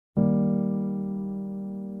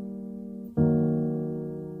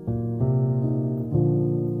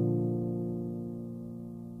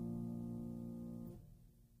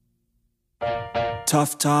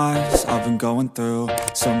tough times I've been going through,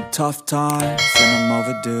 some tough times and I'm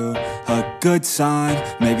overdue. A good sign,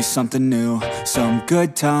 maybe something new, some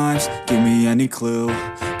good times, give me any clue.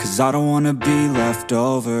 Cause I don't wanna be left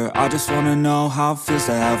over, I just wanna know how it feels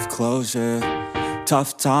to have closure.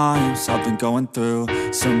 Tough times I've been going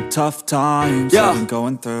through, some tough times I've been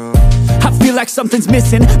going through. I feel like something's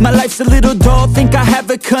missing, my life's a little dull, think I have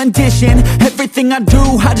a condition. Everything I do,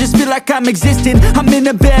 I just feel like I'm existing. I'm in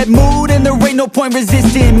a bad mood and there ain't no point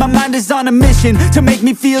resisting. My mind is on a mission to make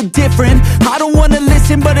me feel different. I don't wanna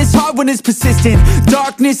listen, but it's hard when it's persistent.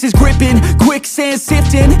 Darkness is gripping, quicksand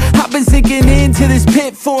sifting. I've been sinking into this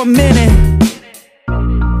pit for a minute.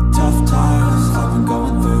 Tough times I've been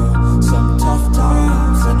going through, some tough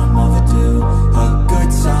times and I'm overdue. A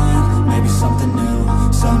good sign, maybe something new,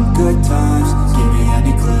 some good times, give me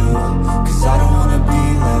any clue. Cause I don't wanna be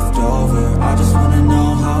left over, I just wanna know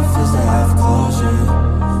how it feels to have closure.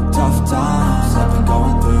 Tough times I've been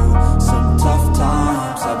going through, some tough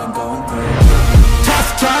times I've been going through. Tough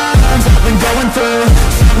times I've been going through,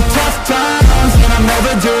 some tough times and I'm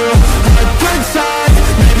overdue. A good sign,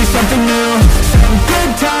 maybe something new, some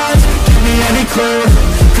good times, give me any clue.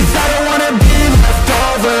 Cause I don't wanna be left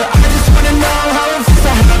over, I just wanna know how it feels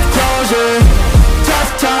to have closure.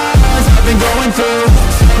 Tough times I've been going through,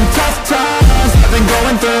 some tough times I've been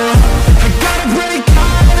going through. I gotta break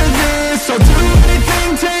out of this, I'll do anything,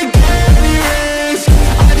 take any risk.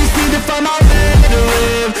 I just need to find my way to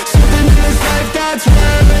live, something in this life that's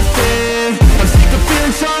worth it. I'm sick of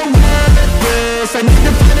feeling so worthless, I need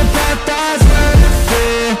to find a path that's worth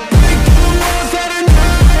it. Break through the walls that are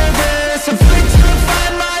nervous, I'm free to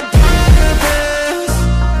find my purpose.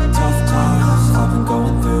 Tough times I've been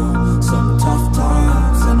going through, some tough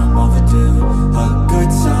times and I'm overdue. A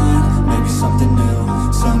good sign, maybe something new,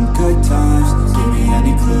 some good times, give me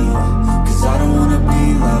any clue. Cause I don't wanna be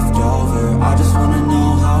left over, I just wanna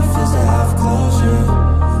know how it feels to have closure.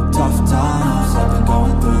 Tough times I've been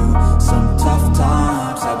going through, some tough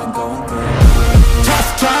times I've been going through. Tough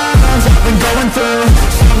times I've been going through,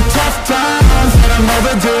 some tough times and I'm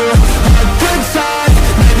overdue. A good sign,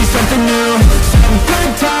 maybe something new, some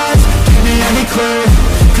good times, give me any clue.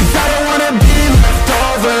 Cause I don't wanna be left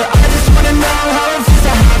over, I just wanna know how it feels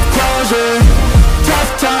to have closure.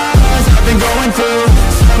 Tough times I've been going through,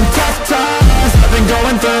 some tough times I've been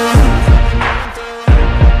going through.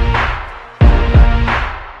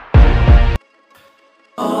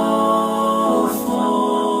 All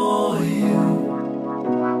for you,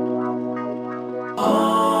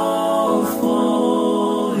 all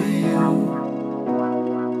for you,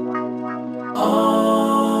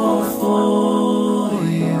 all for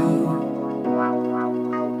you,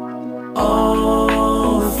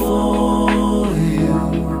 all for you.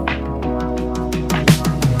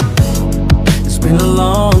 It's been a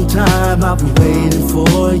long time, I've been waiting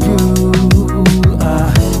for you.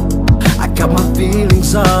 I got my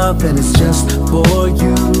feelings up and it's just for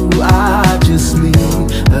you. I just need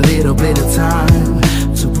a little bit of time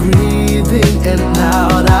to breathe in and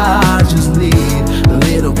out. I just need a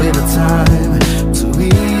little bit of time to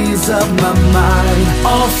ease up my mind.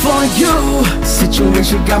 All for you.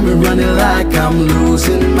 Situation got me running like I'm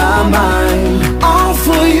losing my mind. All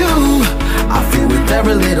for you. I feel with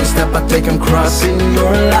every little step I take I'm crossing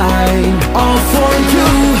your line. All for you.